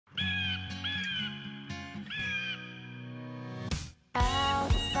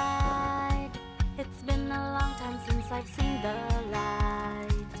I've seen the light.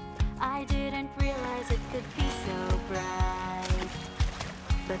 I didn't realize it could be so bright.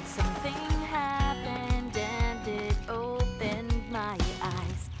 But something happened and it opened my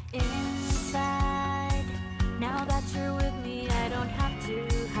eyes inside. Now that you're with me, I don't have to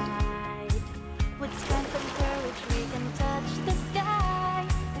hide. With strength and courage, we can touch the sky.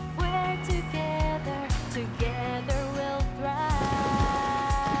 If we're together, together we'll thrive.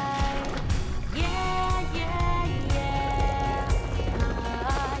 Yeah, yeah, yeah.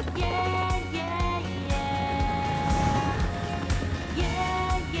 Yeah, yeah, yeah.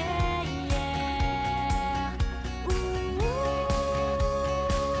 Yeah, yeah, yeah. Ooh.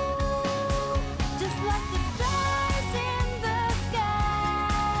 Just like the stars in the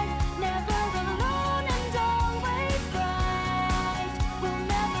sky, never alone and always bright. We'll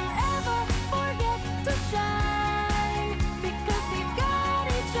never ever forget to shine, because we've got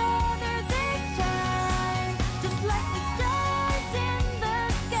each other this time. Just like the stars in the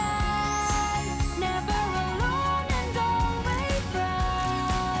sky, never alone and always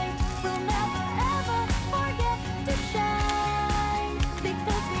bright. We'll never ever forget to shine,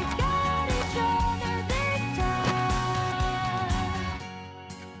 because we've got each other this time.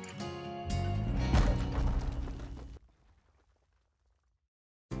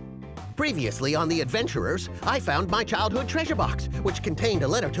 Previously on The Adventurers, I found my childhood treasure box, which contained a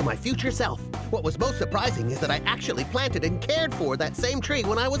letter to my future self. What was most surprising is that I actually planted and cared for that same tree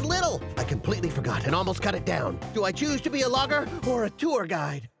when I was little. I completely forgot and almost cut it down. Do I choose to be a logger or a tour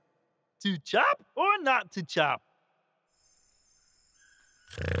guide? To chop or not to chop?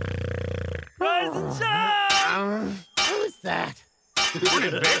 Rise and shine! Who's that?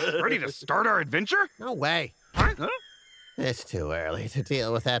 Ready to start our adventure? No way. Huh? It's too early to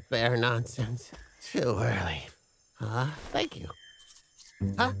deal with that bear nonsense. Too early. Thank you.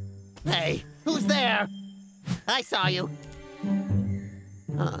 Huh? Hey, who's there? I saw you.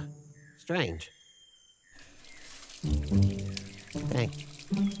 Strange. Thanks.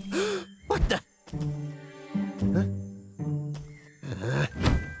 What the? Huh?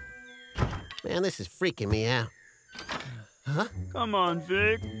 Man, this is freaking me out. Huh? Come on,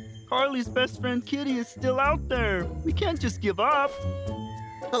 Vic. Carly's best friend Kitty is still out there. We can't just give up.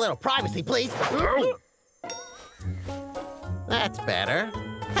 A little privacy, please. That's better.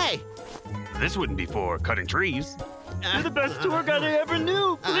 Hey! This wouldn't be for cutting trees. You're the best tour guide I ever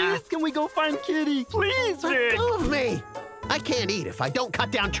knew. Please, can we go find Kitty? Please, Vic. Let go of me! I can't eat if I don't cut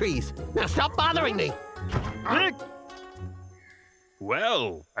down trees. Now stop bothering me! Vic!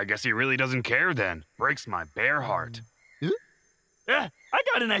 Well, I guess he really doesn't care then. Breaks my bear heart. I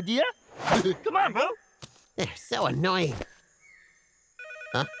got an idea. Come on, Bo. They're so annoying.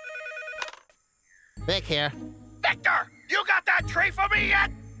 Huh? Vic here. Victor, you got that tree for me yet?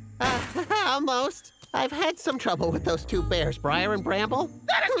 Almost. I've had some trouble with those two bears, Briar and Bramble.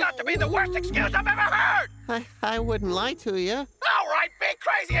 That has got to be the worst excuse I've ever heard! I wouldn't lie to you. All right, be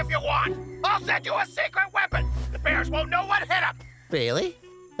crazy if you want. I'll send you a secret weapon. The bears won't know what hit them. Really?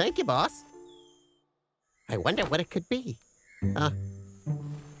 Thank you, boss. I wonder what it could be. A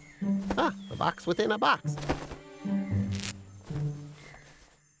box within a box.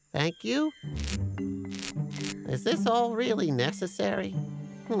 Thank you. Is this all really necessary?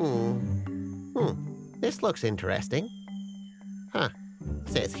 This looks interesting. Huh. It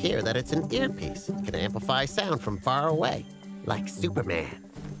says here that it's an earpiece. It can amplify sound from far away, like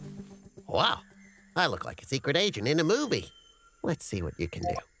Superman. Wow. I look like a secret agent in a movie. Let's see what you can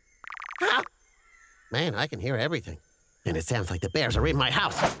do. Ah! Man, I can hear everything. And it sounds like the bears are in my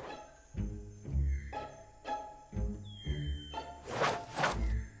house.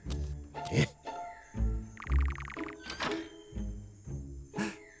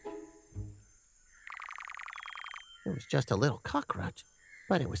 It was just a little cockroach,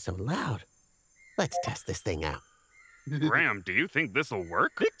 but it was so loud. Let's test this thing out. Ram, do you think this'll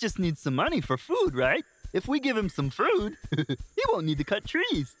work? Vic just needs some money for food, right? If we give him some food, he won't need to cut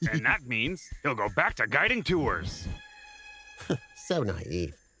trees. And that means he'll go back to guiding tours. So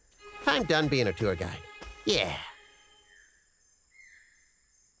naive. I'm done being a tour guide. Yeah.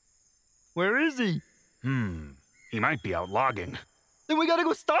 Where is he? He might be out logging. Then we gotta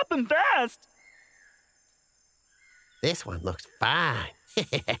go stop him fast. This one looks fine.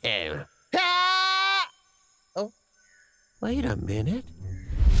 Ah! Oh, wait a minute.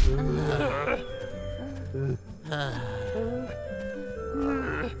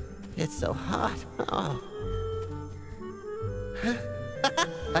 It's so hot. Oh.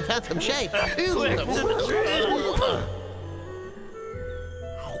 I found some shade. Quick, to the tree.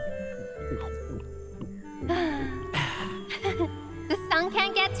 The sun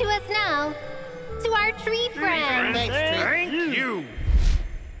can't get to us now. to our tree friend. Thanks, tree. Thank you.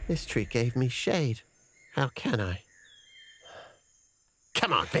 This tree gave me shade. How can I?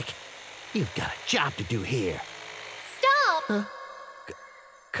 Come on, Vic. You've got a job to do here. Stop!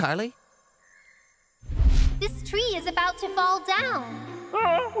 Carly? This tree is about to fall down.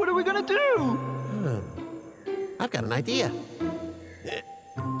 Oh, what are we gonna do? I've got an idea.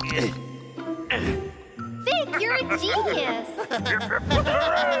 Vic, you're a genius.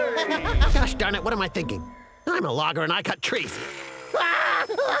 Gosh darn it, what am I thinking? I'm a logger and I cut trees.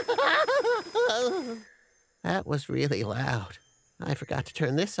 That was really loud. I forgot to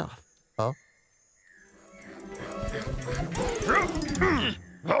turn this off. Oh?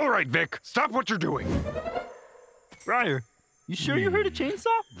 All right, Vic, stop what you're doing. Briar, you sure you heard a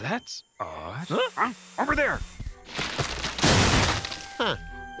chainsaw? That's odd. Huh? Over there. Huh.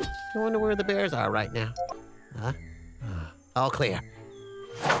 I wonder where the bears are right now. Huh? All clear.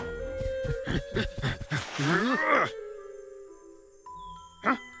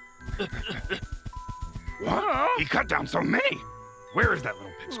 What? He cut down so many. Where is that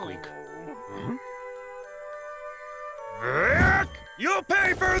little pipsqueak? Vic, you'll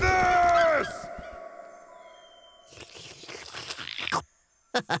pay for this!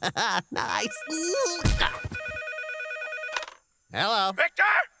 Nice. Hello. Victor,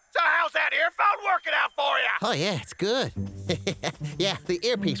 so how's that earphone working out for you? Oh, yeah, it's good. Yeah, the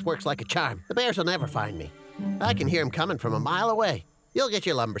earpiece works like a charm. The bears will never find me. I can hear them coming from a mile away. You'll get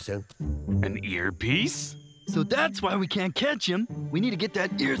your lumber soon. An earpiece? So that's why we can't catch him. We need to get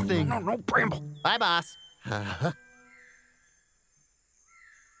that ear thing. No, Bramble. Bye, boss. Huh?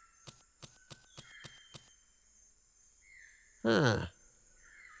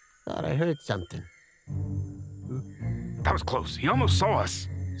 Thought I heard something. That was close. He almost saw us.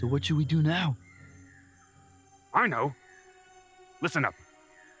 So what should we do now? I know. Listen up.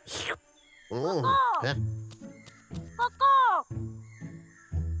 Huh?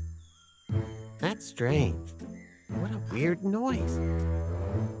 That's strange. What a weird noise.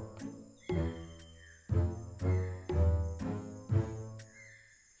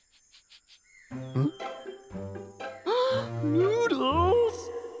 Noodles!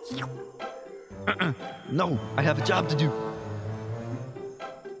 No, I have a job to do.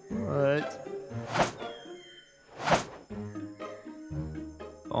 What?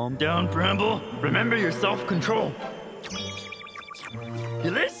 Calm down, Bramble. Remember your self-control.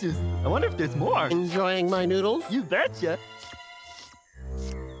 Delicious. I wonder if there's more. Enjoying my noodles? You betcha.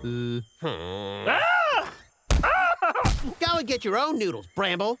 Ah! Go and get your own noodles,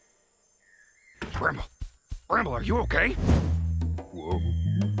 Bramble. Bramble, are you okay? Whoa.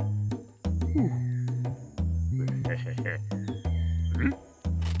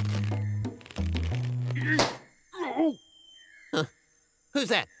 Huh. Who's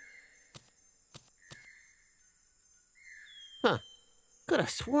that? Huh. Could have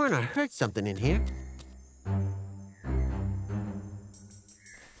sworn I heard something in here.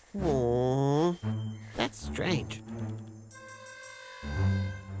 Oh, that's strange.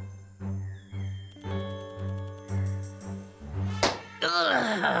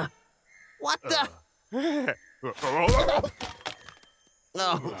 Ugh. What the?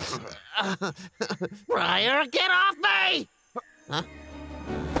 Oh. Briar, get off me! Huh?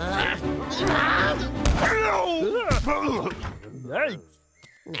 Yikes.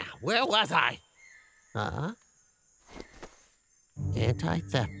 Now, where was I?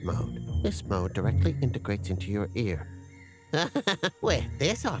 Anti-theft mode. This mode directly integrates into your ear. With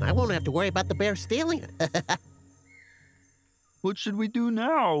this on, I won't have to worry about the bear stealing it. What should we do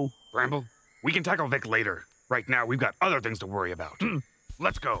now? Bramble, we can tackle Vic later. Right now, we've got other things to worry about.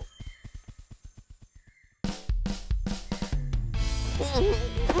 Let's go.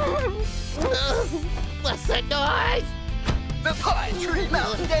 What's that noise? The Pine Tree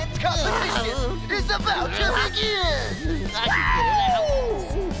Mountain Dance Competition is about to begin! I can get it out.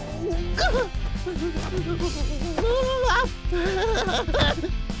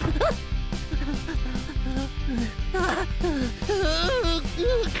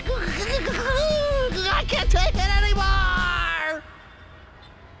 I can't take it anymore!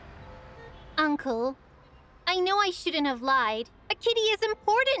 Uncle, I know I shouldn't have lied. A kitty is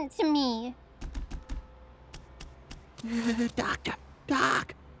important to me.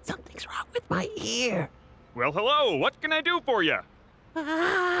 Doc, something's wrong with my ear. Well, hello. What can I do for you?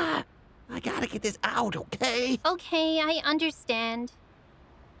 I gotta get this out, okay? Okay, I understand.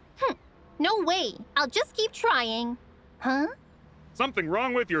 No way. I'll just keep trying. Huh? Something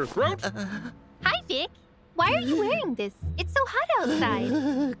wrong with your throat? Hi, Vic. Why are you wearing this? It's so hot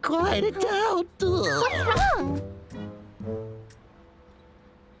outside. Quiet it down. What's wrong?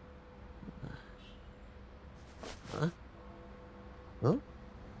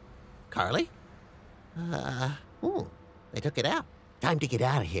 Carly? They took it out. Time to get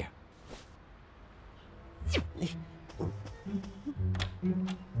out of here.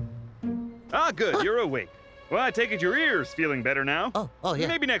 Ah, good, you're awake. Well, I take it your ear's feeling better now. Oh, yeah.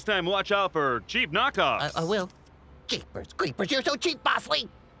 Maybe next time watch out for cheap knockoffs. I will. Jeepers creepers, you're so cheap, Bosley!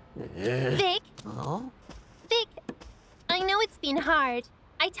 Vic, Oh? Vic, I know it's been hard.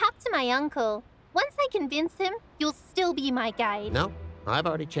 I talked to my uncle. Once I convince him, you'll still be my guide. No, I've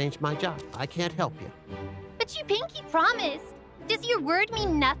already changed my job. I can't help you. But you pinky promised. Does your word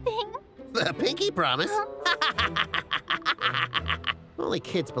mean nothing? The pinky promise? Only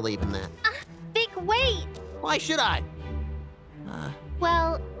kids believe in that. Vic, wait! Why should I?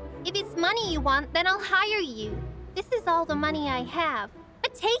 Well, if it's money you want, then I'll hire you. This is all the money I have.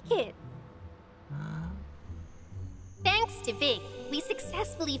 But take it. Thanks to Vic, we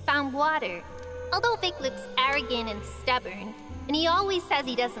successfully found water. Although Vic looks arrogant and stubborn, and he always says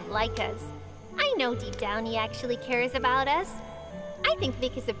he doesn't like us, I know deep down he actually cares about us. I think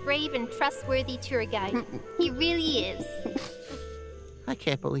Vic is a brave and trustworthy tour guide. He really is. I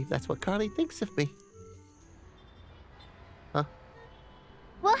can't believe that's what Carly thinks of me. Huh?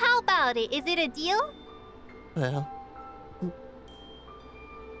 Well, how about it? Is it a deal? Well...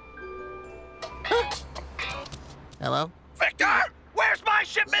 Hello? Victor, where's my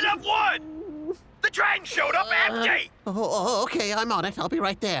shipment of wood? The train showed up empty. Okay, I'm on it. I'll be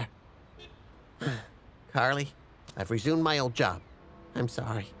right there. Carly, I've resumed my old job. I'm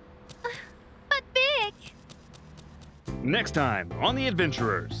sorry. But Vic! Next time on The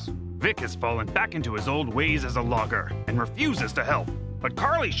Adventurers, Vic has fallen back into his old ways as a logger and refuses to help. But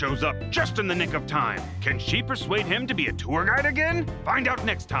Carly shows up just in the nick of time. Can she persuade him to be a tour guide again? Find out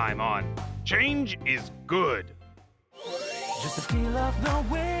next time on Change is Good. Just the feel of the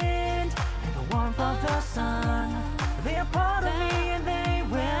wind and the warmth of the sun. They are part of me and they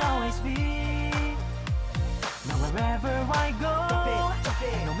will always be. Now wherever I go,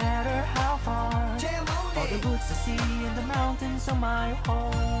 no matter how far, all the woods to see and the mountains are my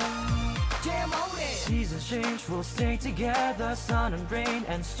home. Seasons change, we'll stay together, sun and rain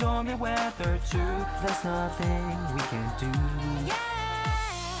and stormy weather too. There's nothing we can't do.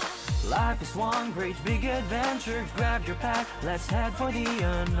 Life is one great big adventure. Grab your pack, let's head for the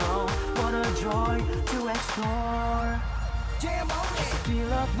unknown. What a joy to explore. Just the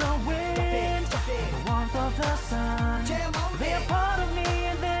feel of the wind, the warmth of the sun. They are part of me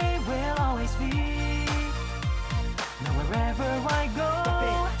and they will always be. Now wherever I go,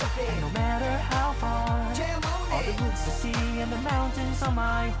 no matter how far, all the woods to see and the mountains are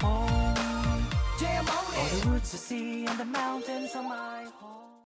my home. All the woods to see and the mountains are my home.